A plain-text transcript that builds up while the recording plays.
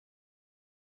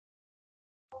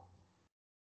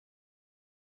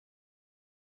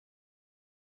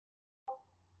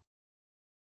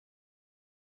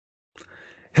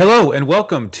Hello and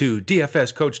welcome to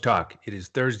DFS Coach Talk. It is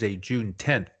Thursday, June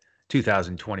 10th,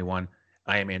 2021.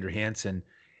 I am Andrew Hanson,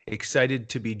 excited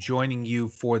to be joining you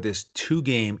for this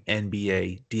two-game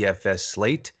NBA DFS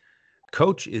slate.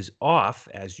 Coach is off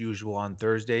as usual on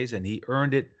Thursdays, and he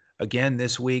earned it again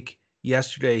this week.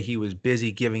 Yesterday, he was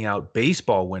busy giving out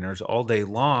baseball winners all day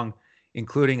long,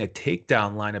 including a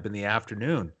takedown lineup in the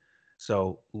afternoon.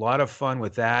 So, a lot of fun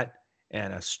with that,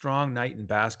 and a strong night in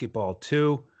basketball,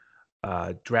 too.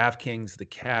 Draftkings, the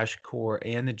cash core,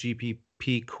 and the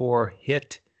GPP core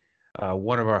hit.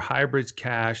 One of our hybrids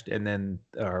cashed, and then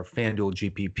our Fanduel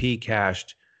GPP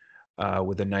cashed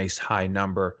with a nice high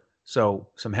number. So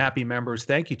some happy members.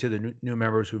 Thank you to the new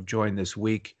members who've joined this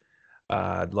week.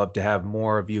 I'd love to have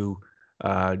more of you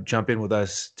jump in with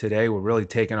us today. We're really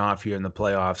taking off here in the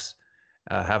playoffs,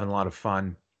 having a lot of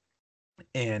fun.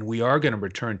 And we are going to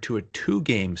return to a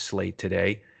two-game slate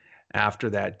today after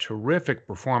that terrific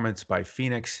performance by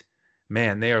Phoenix.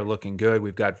 Man, they are looking good.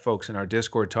 We've got folks in our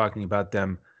Discord talking about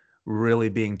them really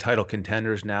being title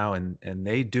contenders now, and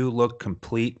they do look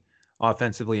complete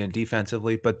offensively and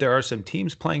defensively. But there are some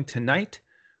teams playing tonight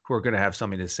who are going to have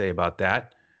something to say about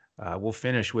that. We'll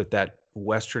finish with that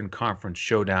Western Conference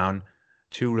showdown.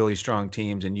 Two really strong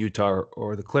teams in Utah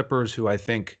or the Clippers, who I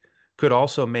think could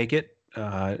also make it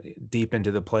deep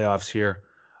into the playoffs here.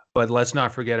 But let's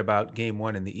not forget about game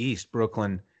one in the East,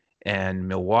 Brooklyn and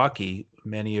Milwaukee.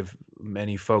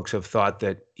 Many folks have thought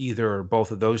that either or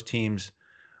both of those teams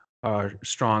are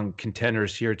strong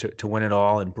contenders here to win it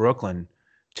all. And Brooklyn,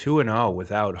 2-0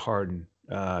 without Harden,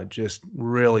 just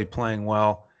really playing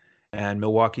well. And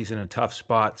Milwaukee's in a tough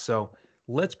spot. So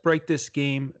let's break this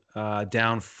game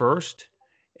down first,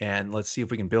 and let's see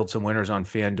if we can build some winners on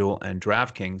FanDuel and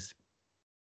DraftKings.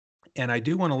 And I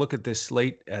do want to look at this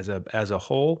slate as a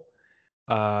whole,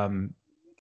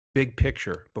 big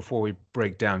picture before we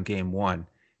break down game one.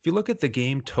 If you look at the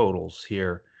game totals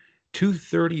here,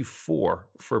 234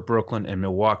 for Brooklyn and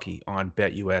Milwaukee on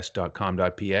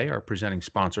betus.com.pa, our presenting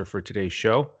sponsor for today's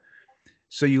show.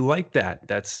 So you like that.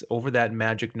 That's over that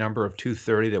magic number of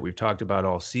 230 that we've talked about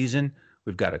all season.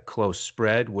 We've got a close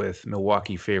spread with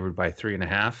Milwaukee favored by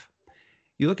 3.5.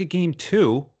 You look at game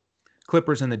two,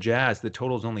 Clippers and the Jazz, the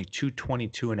total is only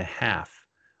 222.5.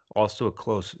 Also a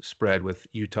close spread with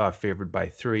Utah favored by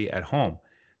 3 at home.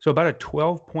 So about a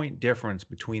 12-point difference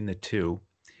between the two.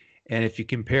 And if you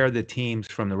compare the teams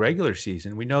from the regular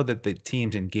season, we know that the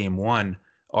teams in game one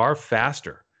are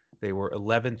faster. They were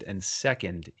 11th and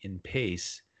 2nd in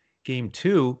pace. Game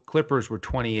two, Clippers were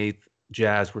 28th,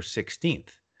 Jazz were 16th.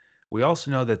 We also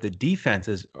know that the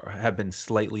defenses have been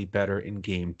slightly better in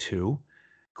game two.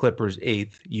 Clippers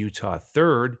 8th, Utah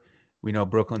 3rd. We know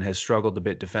Brooklyn has struggled a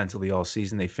bit defensively all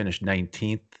season. They finished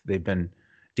 19th. They've been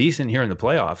decent here in the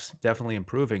playoffs, definitely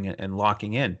improving and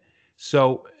locking in.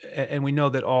 So, and we know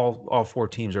that all four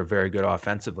teams are very good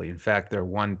offensively. In fact, they're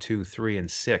 1, 2, 3, and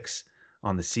 6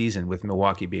 on the season, with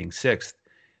Milwaukee being 6th.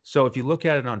 So if you look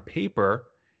at it on paper,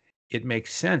 it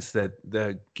makes sense that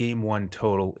the game one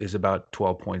total is about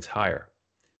 12 points higher.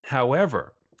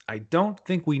 However, I don't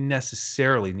think we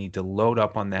necessarily need to load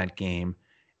up on that game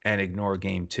and ignore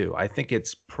game two. I think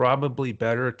it's probably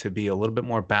better to be a little bit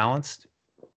more balanced.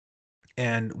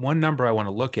 And one number I want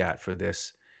to look at for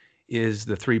this is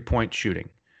the three-point shooting.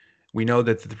 We know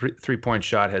that the three-point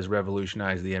shot has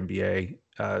revolutionized the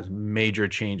NBA, major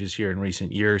changes here in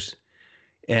recent years.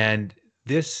 And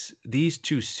these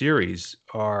two series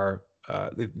are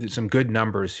there's some good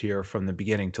numbers here from the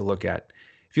beginning to look at.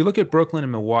 If you look at Brooklyn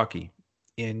and Milwaukee,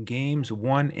 in games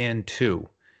 1 and 2,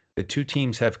 the two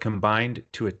teams have combined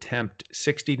to attempt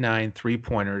 69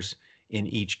 three-pointers in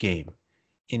each game.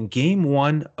 In game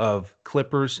 1 of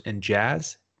Clippers and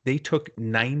Jazz, they took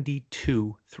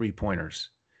 92 three-pointers.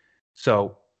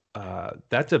 So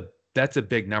that's a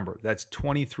big number. That's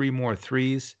 23 more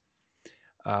threes.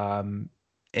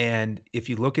 And if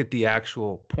you look at the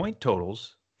actual point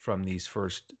totals from these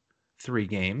first three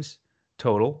games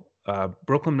total,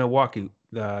 Brooklyn, Milwaukee,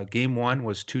 game one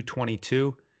was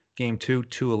 222, game two,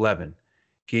 211.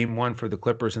 Game one for the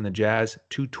Clippers and the Jazz,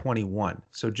 221.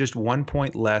 So just 1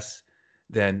 point less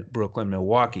than Brooklyn,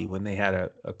 Milwaukee when they had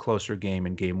a closer game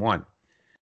in game one.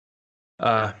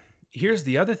 Here's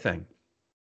the other thing,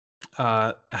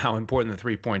 how important the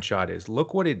three-point shot is.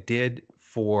 Look what it did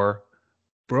for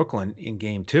Brooklyn in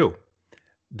game two.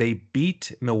 They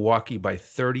beat Milwaukee by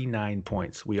 39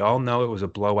 points. We all know it was a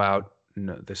blowout.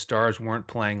 The Stars weren't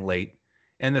playing late,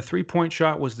 and the three-point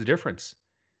shot was the difference.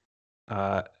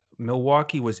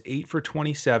 Milwaukee was 8 for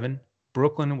 27.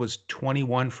 Brooklyn was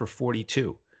 21 for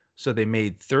 42. So they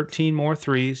made 13 more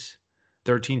threes.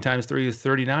 13 times 3 is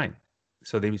 39.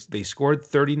 So they scored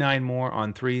 39 more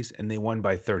on threes and they won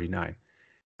by 39.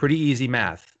 Pretty easy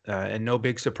math, and no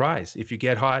big surprise. If you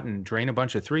get hot and drain a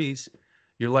bunch of threes,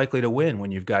 you're likely to win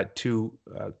when you've got two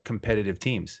competitive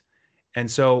teams. And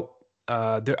so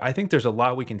I think there's a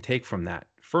lot we can take from that.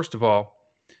 First of all,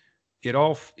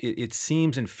 it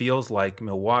seems and feels like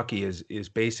Milwaukee is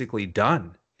basically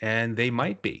done, and they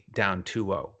might be down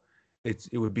 2-0. It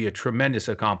would be a tremendous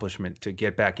accomplishment to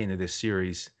get back into this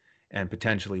series and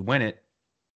potentially win it.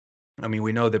 I mean,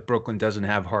 we know that Brooklyn doesn't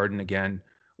have Harden again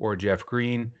or Jeff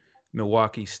Green.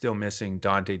 Milwaukee's still missing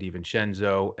Dante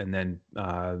DiVincenzo, and then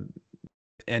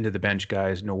end of the bench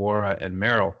guys, Nwora and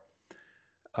Merrill.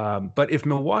 But if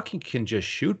Milwaukee can just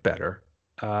shoot better,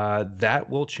 that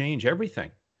will change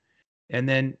everything. And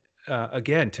then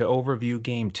again, to overview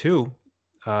game two,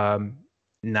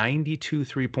 92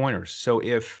 three-pointers. So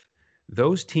if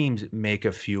those teams make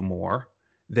a few more,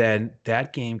 then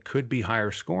that game could be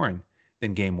higher scoring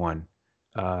than game one.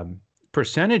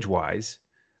 Percentage-wise,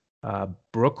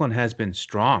 Brooklyn has been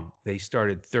strong. They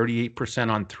started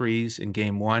 38% on threes in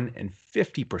game one and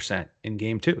 50% in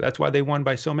game two. That's why they won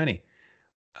by so many.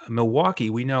 Milwaukee,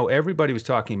 we know everybody was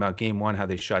talking about game one, how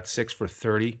they shot 6 for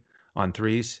 30 on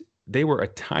threes. They were a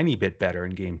tiny bit better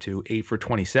in game two, 8 for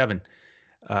 27,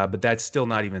 but that's still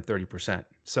not even 30%.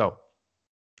 So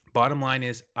bottom line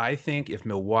is, I think if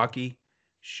Milwaukee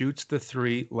shoots the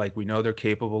three like we know they're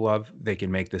capable of, they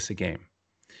can make this a game.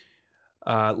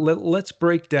 Let's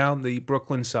break down the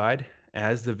Brooklyn side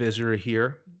as the visitor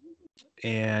here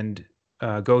and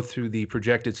go through the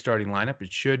projected starting lineup.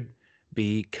 It should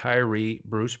be Kyrie,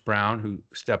 Bruce Brown, who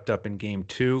stepped up in game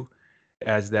two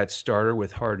as that starter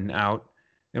with Harden out.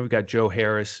 Then we've got Joe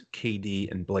Harris, KD,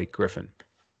 and Blake Griffin.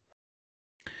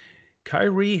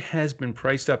 Kyrie has been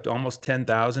priced up to almost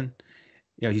 10,000.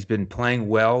 You know, he's been playing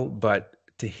well, but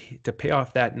to pay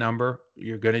off that number,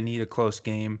 you're going to need a close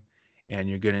game, and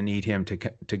you're going to need him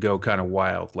to go kind of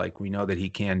wild, like we know that he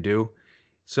can do.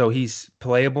 So he's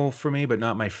playable for me, but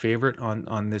not my favorite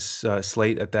on this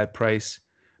slate at that price.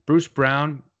 Bruce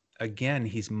Brown, again,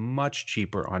 he's much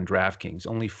cheaper on DraftKings,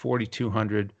 only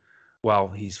 4,200, while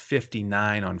he's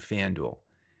 59 on Fanduel.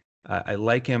 I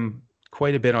like him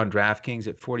quite a bit on DraftKings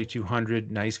at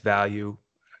 4,200, nice value.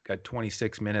 Got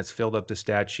 26 minutes, filled up the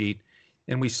stat sheet,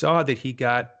 and we saw that he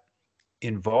got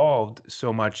involved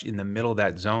so much in the middle of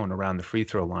that zone around the free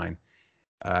throw line.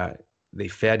 They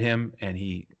fed him, and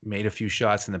he made a few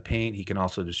shots in the paint. He can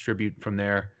also distribute from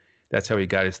there. That's how he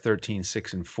got his 13,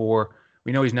 6, and 4.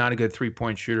 We know he's not a good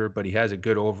three-point shooter, but he has a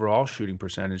good overall shooting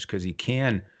percentage because he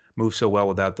can move so well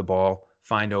without the ball,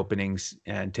 find openings,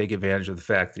 and take advantage of the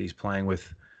fact that he's playing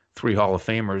with 3 Hall of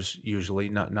Famers usually,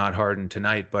 not Harden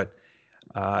tonight, but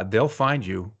they'll find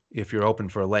you if you're open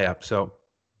for a layup. So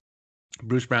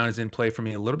Bruce Brown is in play for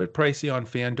me. A little bit pricey on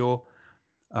FanDuel,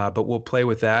 but we'll play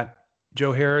with that.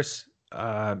 Joe Harris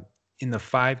in the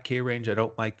 5K range. I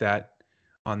don't like that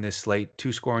on this slate.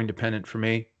 Too scoring dependent for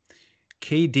me.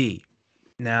 KD.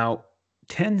 Now,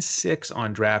 10-6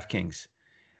 on DraftKings.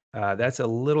 That's a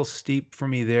little steep for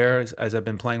me there as I've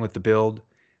been playing with the build.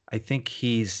 I think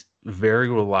he's very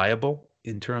reliable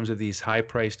in terms of these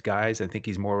high-priced guys. I think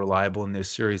he's more reliable in this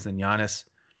series than Giannis.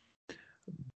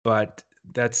 But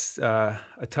that's a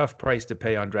tough price to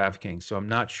pay on DraftKings, so I'm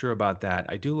not sure about that.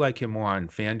 I do like him more on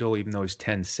FanDuel, even though he's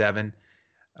 10-7.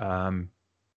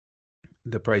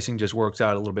 The pricing just works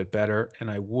out a little bit better, and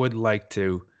I would like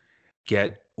to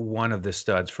get one of the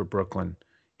studs for Brooklyn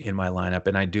in my lineup,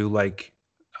 and I do like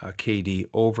KD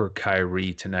over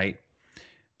Kyrie tonight.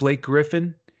 Blake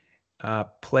Griffin,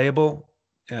 playable.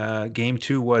 Game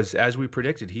two was, as we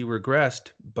predicted, he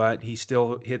regressed, but he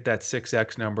still hit that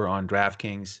 6X number on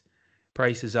DraftKings.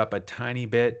 Price is up a tiny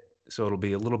bit, so it'll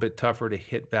be a little bit tougher to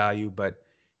hit value, but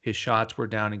his shots were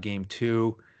down in game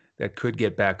two. That could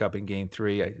get back up in game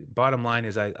three. Bottom line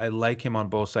is I like him on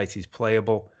both sides. He's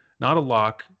playable, not a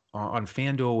lock. On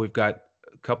FanDuel, we've got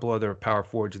a couple other power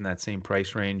forwards in that same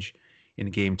price range in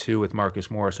game two with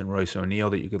Marcus Morris and Royce O'Neal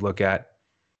that you could look at.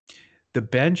 The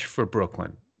bench for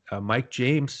Brooklyn, Mike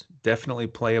James, definitely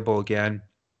playable again.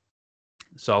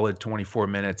 Solid 24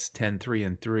 minutes, 10, 3,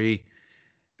 and 3.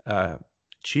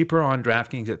 Cheaper on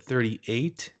DraftKings at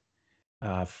 38.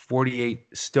 48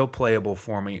 still playable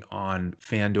for me on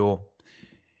FanDuel.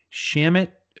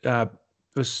 Shamet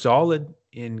was solid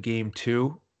in game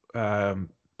two,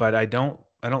 but I don't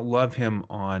love him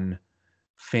on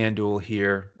FanDuel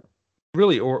here,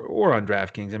 really, or on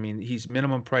DraftKings. I mean, he's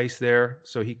minimum price there,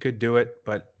 so he could do it.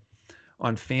 But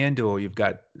on FanDuel, you've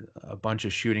got a bunch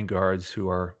of shooting guards who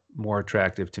are more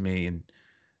attractive to me, and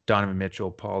Donovan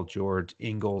Mitchell, Paul George,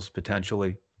 Ingles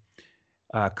potentially.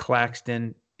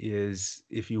 Claxton is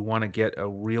if you want to get a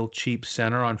real cheap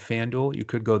center on Fanduel, you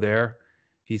could go there.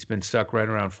 He's been stuck right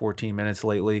around 14 minutes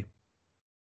lately,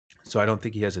 so I don't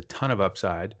think he has a ton of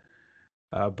upside,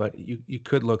 but you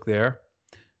could look there.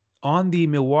 On the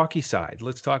Milwaukee side,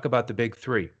 let's talk about the big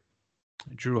three.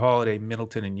 Drew Holiday,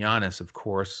 Middleton, and Giannis, of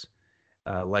course,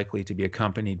 likely to be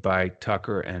accompanied by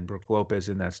Tucker and Brook Lopez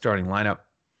in that starting lineup.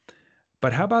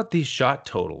 But how about these shot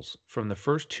totals? From the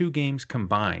first two games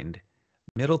combined,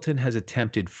 Middleton has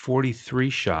attempted 43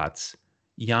 shots,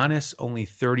 Giannis only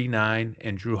 39,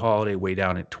 and Drew Holiday way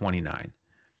down at 29.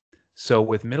 So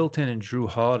with Middleton and Drew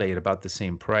Holiday at about the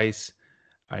same price,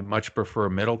 I much prefer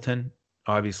Middleton.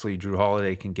 Obviously, Drew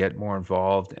Holiday can get more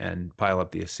involved and pile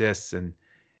up the assists and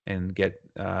get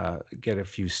a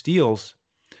few steals.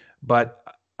 But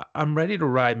I'm ready to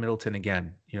ride Middleton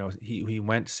again. You know, he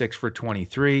went 6 for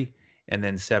 23 and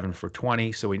then 7 for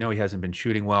 20, so we know he hasn't been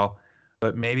shooting well.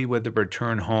 But maybe with the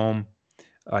return home,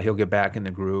 he'll get back in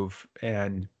the groove.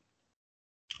 And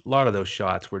a lot of those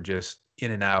shots were just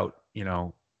in and out. You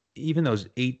know, even those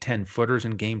 8-10 footers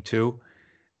in game two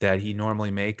that he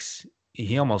normally makes,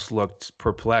 he almost looked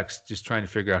perplexed, just trying to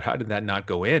figure out how did that not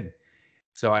go in.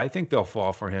 So I think they'll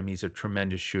fall for him. He's a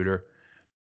tremendous shooter.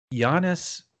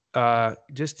 Giannis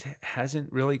just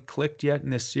hasn't really clicked yet in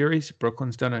this series.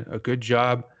 Brooklyn's done a good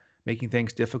job making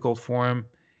things difficult for him.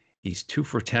 He's 2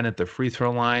 for 10 at the free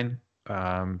throw line.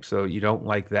 So you don't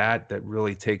like that. That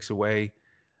really takes away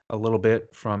a little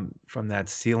bit from that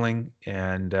ceiling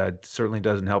and certainly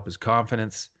doesn't help his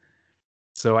confidence.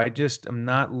 So I'm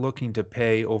not looking to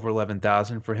pay over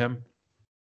 11,000 for him.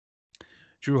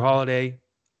 Drew Holiday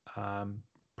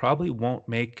probably won't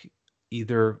make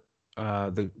either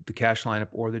the cash lineup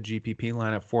or the GPP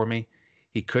lineup for me.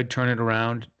 He could turn it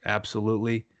around,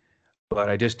 absolutely, but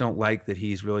I just don't like that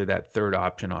he's really that third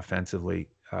option offensively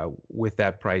with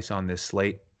that price on this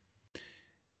slate.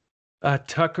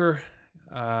 Tucker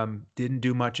didn't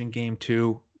do much in game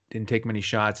two, didn't take many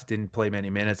shots, didn't play many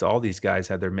minutes. All these guys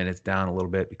had their minutes down a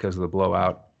little bit because of the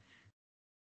blowout.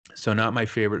 So not my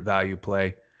favorite value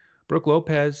play. Brook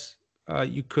Lopez,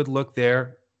 you could look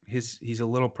there. He's a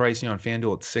little pricey on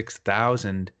FanDuel at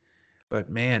 6,000, but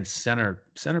man, center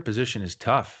position is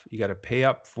tough. You got to pay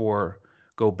up for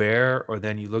Gobert, or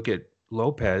then you look at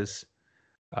Lopez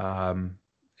or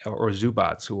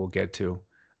Zubats, who we'll get to.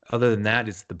 Other than that,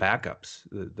 it's the backups,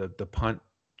 the punt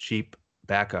cheap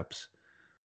backups.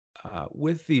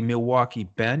 With the Milwaukee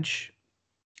bench,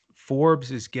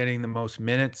 Forbes is getting the most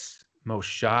minutes, most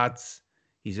shots.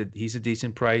 He's a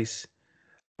decent price.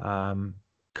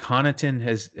 Connaughton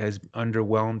has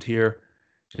underwhelmed here,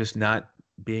 just not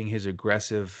being his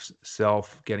aggressive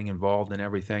self, getting involved in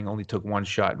everything. Only took one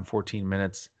shot in 14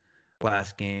 minutes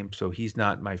last game, so he's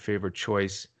not my favorite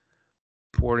choice.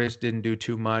 Portis didn't do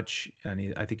too much,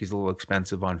 and I think he's a little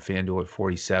expensive on FanDuel at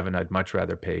 47. I'd much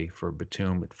rather pay for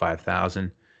Batum at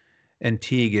 5,000. And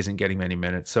Teague isn't getting many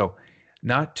minutes, so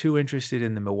not too interested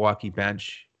in the Milwaukee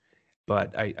bench,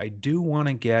 but I do want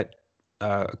to get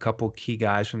a couple key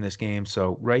guys from this game.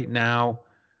 So right now,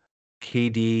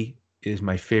 KD is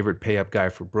my favorite pay-up guy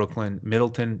for Brooklyn.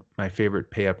 Middleton, my favorite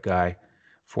pay-up guy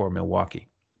for Milwaukee.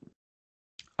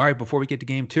 All right, before we get to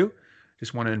game two,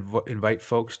 just want to invite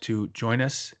folks to join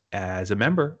us as a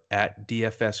member at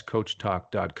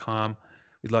dfscoachtalk.com.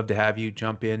 We'd love to have you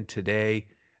jump in today.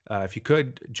 If you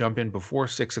could, jump in before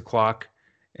 6 o'clock,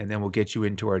 and then we'll get you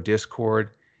into our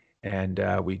Discord. And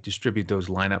we distribute those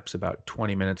lineups about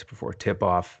 20 minutes before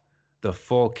tip-off. The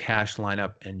full cash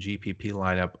lineup and GPP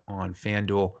lineup on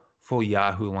FanDuel, full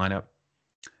Yahoo lineup,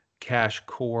 cash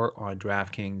core on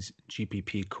DraftKings,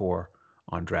 GPP core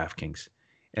on DraftKings.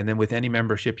 And then with any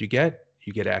membership you get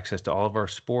access to all of our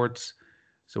sports.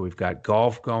 So we've got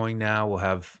golf going now. We'll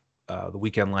have the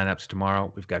weekend lineups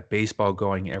tomorrow. We've got baseball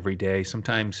going every day,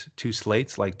 sometimes 2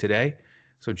 slates like today.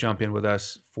 So jump in with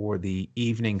us for the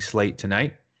evening slate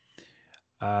tonight.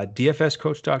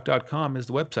 DFSCoachTalk.com is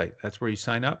the website. That's where you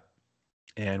sign up,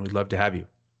 and we'd love to have you.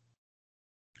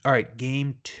 All right,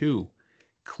 game two,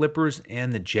 Clippers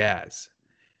and the Jazz.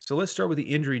 So let's start with the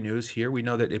injury news here. We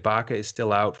know that Ibaka is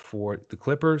still out for the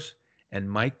Clippers, and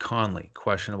Mike Conley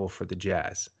questionable for the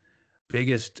Jazz.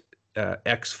 Biggest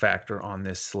X factor on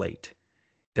this slate.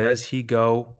 Does he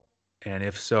go? And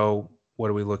if so,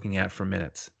 what are we looking at for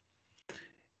minutes?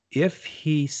 If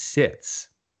he sits,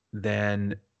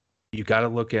 then you got to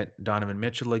look at Donovan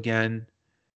Mitchell again.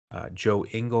 Joe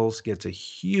Ingles gets a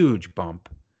huge bump,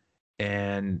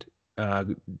 and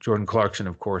Jordan Clarkson,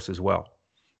 of course, as well.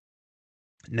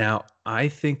 Now, I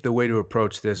think the way to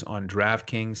approach this on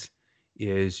DraftKings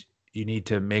is you need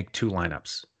to make 2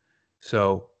 lineups.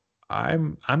 So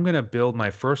I'm going to build my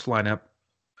first lineup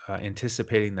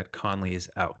anticipating that Conley is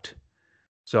out.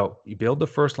 So you build the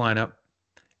first lineup,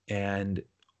 and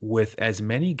with as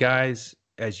many guys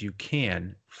as you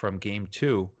can from game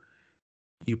 2,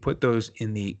 you put those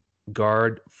in the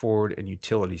guard, forward, and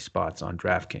utility spots on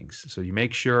DraftKings. So you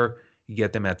make sure you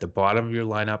get them at the bottom of your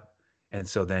lineup. And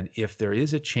so then if there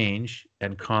is a change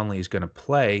and Conley is going to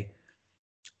play,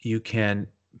 you can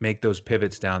make those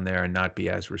pivots down there and not be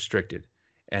as restricted,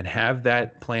 and have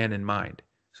that plan in mind.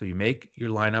 So you make your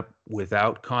lineup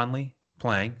without Conley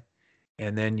playing,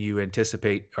 and then you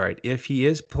anticipate, all right, if he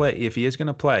is going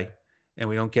to play, and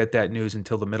we don't get that news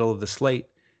until the middle of the slate,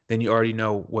 then you already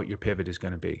know what your pivot is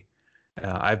going to be.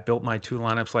 I've built my 2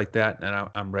 lineups like that, and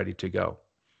I'm ready to go.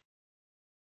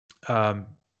 All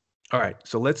right,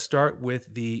 so let's start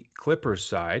with the Clippers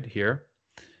side here.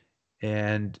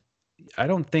 And I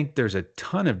don't think there's a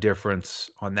ton of difference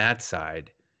on that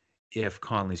side if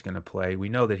Conley's going to play. We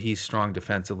know that he's strong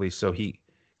defensively, so he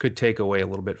could take away a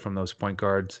little bit from those point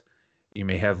guards. You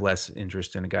may have less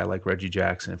interest in a guy like Reggie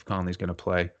Jackson if Conley's going to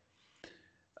play.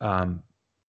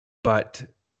 But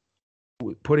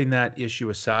putting that issue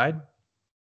aside,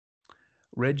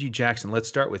 Reggie Jackson, let's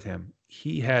start with him.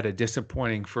 He had a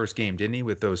disappointing first game, didn't he,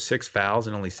 with those 6 fouls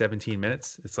in only 17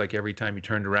 minutes? It's like every time he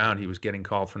turned around, he was getting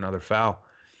called for another foul.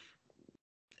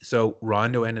 So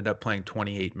Rondo ended up playing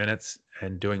 28 minutes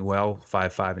and doing well,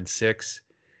 5, 5, and 6.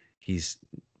 He's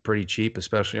pretty cheap,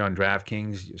 especially on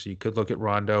DraftKings, so you could look at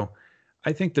Rondo.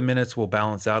 I think the minutes will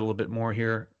balance out a little bit more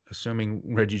here, assuming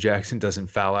Reggie Jackson doesn't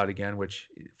foul out again, which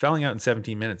fouling out in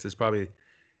 17 minutes is probably,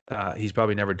 he's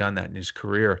probably never done that in his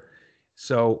career.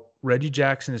 So Reggie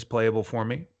Jackson is playable for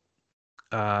me.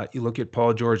 You look at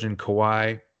Paul George and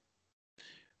Kawhi,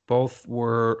 both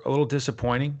were a little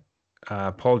disappointing.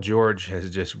 Paul George has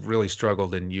just really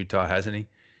struggled in Utah, hasn't he?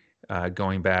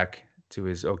 Going back to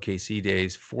his OKC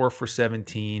days, 4 for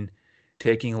 17,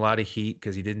 taking a lot of heat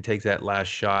because he didn't take that last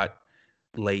shot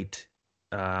late.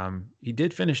 He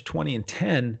did finish 20 and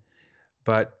 10,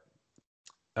 but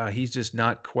he's just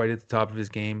not quite at the top of his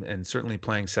game, and certainly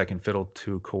playing second fiddle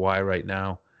to Kawhi right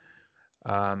now.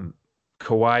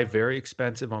 Kawhi, very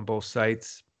expensive on both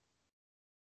sites.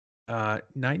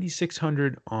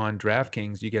 9,600 on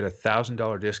DraftKings, you get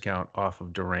 $1,000 discount off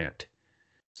of Durant.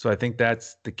 So I think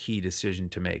that's the key decision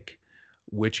to make.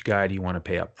 Which guy do you want to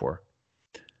pay up for?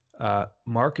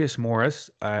 Marcus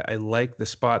Morris, I like the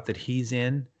spot that he's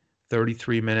in.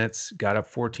 33 minutes, got up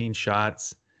 14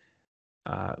 shots.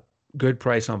 Good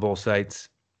price on both sites.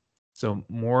 So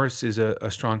Morris is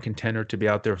a strong contender to be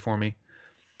out there for me.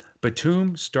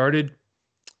 Batum started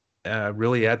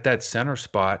really at that center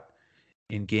spot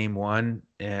in game 1,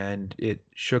 and it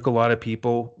shook a lot of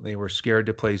people. They were scared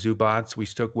to play Zubats. We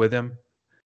stuck with him,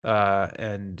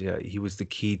 and he was the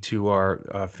key to our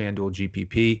Fanduel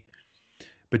GPP.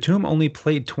 Batum only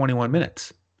played 21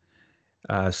 minutes.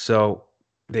 So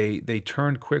they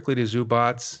turned quickly to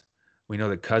Zubats. We know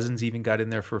that Cousins even got in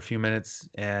there for a few minutes.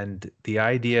 And the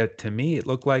idea, to me, it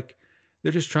looked like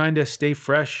they're just trying to stay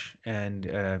fresh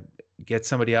and get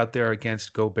somebody out there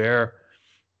against Gobert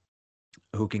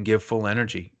who can give full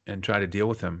energy and try to deal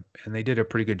with him. And they did a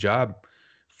pretty good job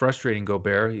frustrating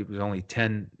Gobert. He was only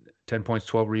 10 points,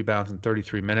 12 rebounds in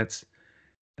 33 minutes.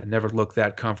 And never looked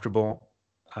that comfortable.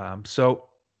 So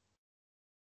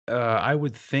I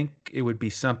would think it would be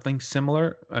something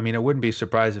similar. I mean, I wouldn't be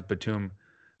surprised if Batum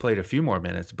played a few more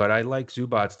minutes, but I like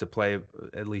Zubats to play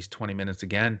at least 20 minutes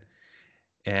again.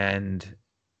 And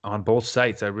on both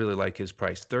sites, I really like his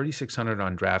price. 3,600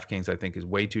 on DraftKings, I think, is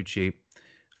way too cheap.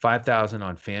 5,000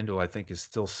 on FanDuel, I think, is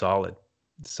still solid.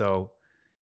 So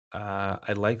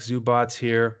I like Zubats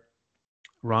here.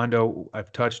 Rondo,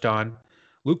 I've touched on.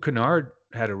 Luke Kennard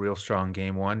had a real strong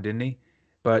game 1, didn't he?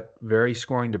 But very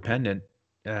scoring dependent.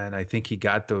 And I think he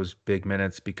got those big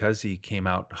minutes because he came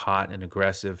out hot and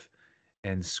aggressive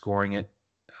and scoring it.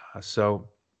 So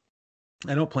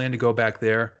I don't plan to go back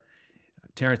there.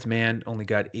 Terrence Mann only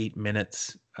got 8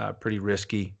 minutes, pretty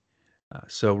risky.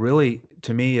 So really,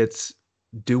 to me, it's,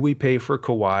 do we pay for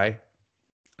Kawhi?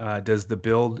 Does the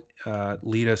build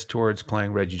lead us towards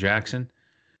playing Reggie Jackson?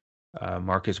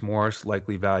 Marcus Morris,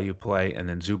 likely value play, and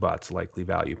then Zubats, likely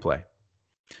value play.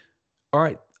 All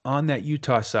right, on that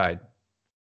Utah side,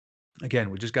 again,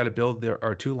 we just got to build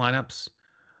our 2 lineups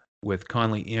with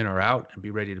Conley in or out and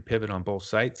be ready to pivot on both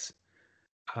sites.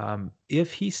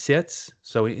 If he sits,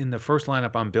 so in the first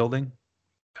lineup I'm building,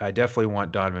 I definitely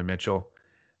want Donovan Mitchell.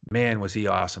 Man, was he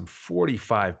awesome.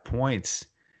 45 points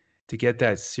to get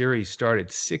that series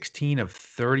started. 16 of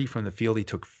 30 from the field. He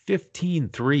took 15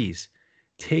 threes,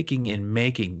 taking and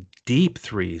making deep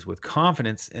threes with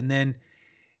confidence. And then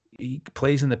he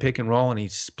plays in the pick and roll, and he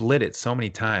split it so many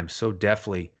times, so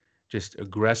deftly, just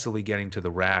aggressively getting to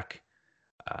the rack.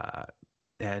 Uh,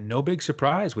 and no big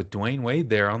surprise with Dwayne Wade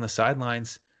there on the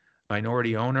sidelines,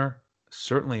 minority owner,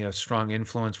 certainly a strong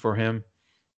influence for him.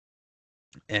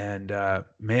 And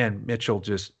man, Mitchell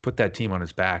just put that team on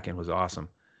his back and was awesome.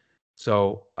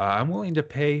 So I'm willing to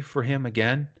pay for him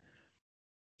again.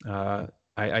 Uh,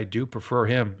 I do prefer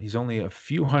him. He's only a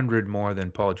few hundred more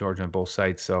than Paul George on both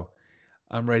sites, so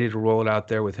I'm ready to roll it out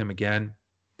there with him again.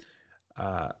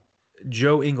 Uh,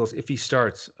 Joe Ingles, if he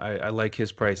starts, I like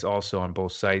his price also on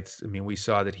both sites. I mean, we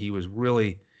saw that he was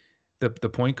really the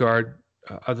point guard,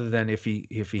 other than if he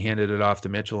handed it off to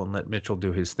Mitchell and let Mitchell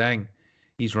do his thing.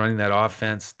 He's running that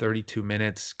offense 32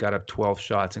 minutes, got up 12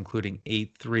 shots, including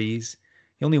 8 threes.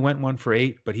 He only went 1 for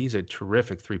 8, but he's a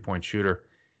terrific three-point shooter.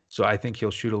 So I think he'll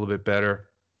shoot a little bit better.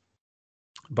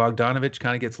 Bogdanovich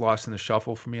kind of gets lost in the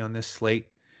shuffle for me on this slate.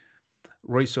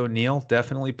 Royce O'Neal,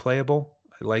 definitely playable.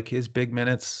 I like his big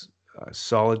minutes,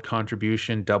 solid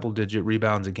contribution, double-digit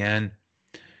rebounds again.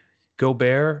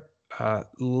 Gobert, a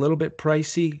little bit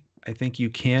pricey. I think you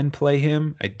can play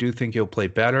him. I do think he'll play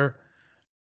better.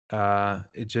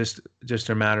 It's just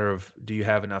a matter of, do you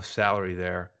have enough salary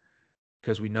there?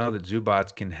 Because we know that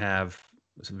Zubats can have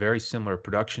very similar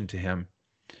production to him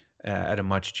at a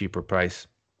much cheaper price.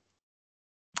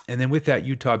 And then with that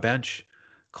Utah bench,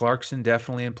 Clarkson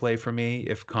definitely in play for me.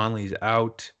 If Conley's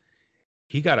out,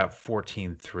 he got up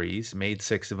 14 threes, made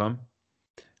 6 of them.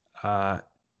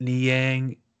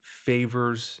 Niang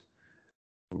favors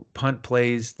punt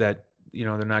plays that,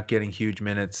 they're not getting huge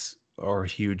minutes or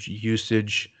huge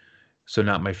usage. So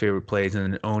not my favorite plays.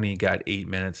 And then Oni got 8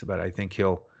 minutes, but I think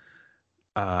he'll,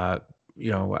 I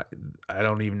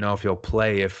don't even know if he'll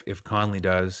play if Conley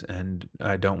does, and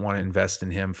I don't want to invest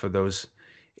in him for those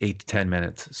 8 to 10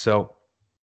 minutes. So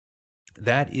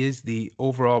that is the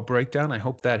overall breakdown. I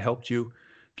hope that helped you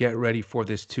get ready for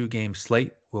this 2-game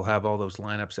slate. We'll have all those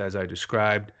lineups as I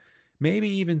described. Maybe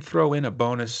even throw in a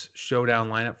bonus showdown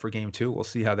lineup for game 2. We'll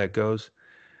see how that goes.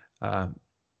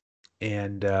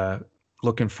 And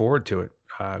looking forward to it.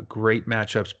 Great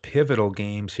matchups, pivotal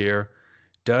games here.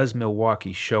 Does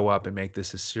Milwaukee show up and make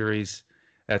this a series?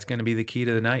 That's going to be the key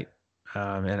to the night.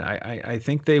 And I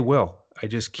think they will. I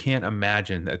just can't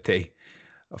imagine that they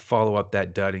follow up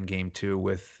that dud in game 2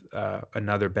 with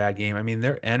another bad game. I mean,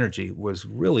 their energy was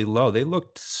really low. They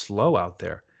looked slow out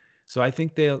there. So I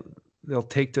think they'll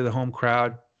take to the home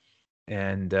crowd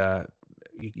and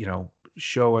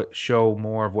show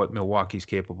more of what Milwaukee's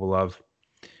capable of.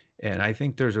 And I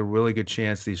think there's a really good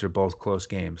chance these are both close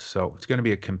games. So it's going to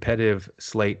be a competitive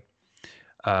slate.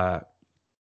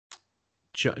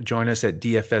 Join us at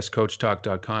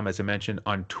dfscoachtalk.com. As I mentioned,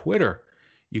 on Twitter,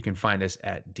 you can find us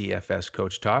at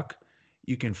dfscoachtalk.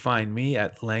 You can find me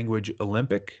at Language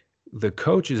Olympic. The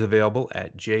coach is available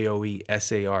at JOESARVADI.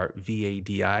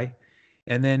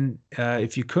 And then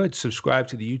if you could, subscribe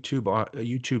to the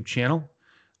YouTube channel.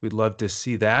 We'd love to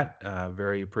see that.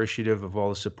 Very appreciative of all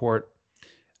the support.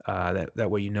 That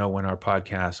way you know when our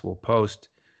podcast will post.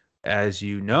 As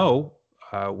you know,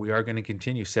 we are going to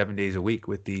continue 7 days a week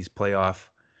with these playoff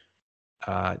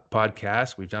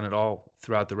podcasts. We've done it all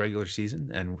throughout the regular season,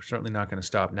 and we're certainly not going to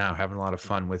stop now. Having a lot of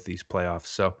fun with these playoffs.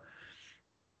 So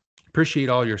appreciate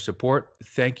all your support.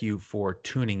 Thank you for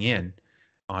tuning in.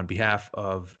 On behalf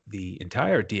of the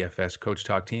entire DFS Coach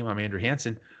Talk team, I'm Andrew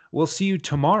Hanson. We'll see you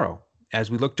tomorrow as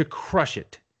we look to crush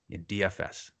it in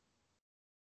DFS.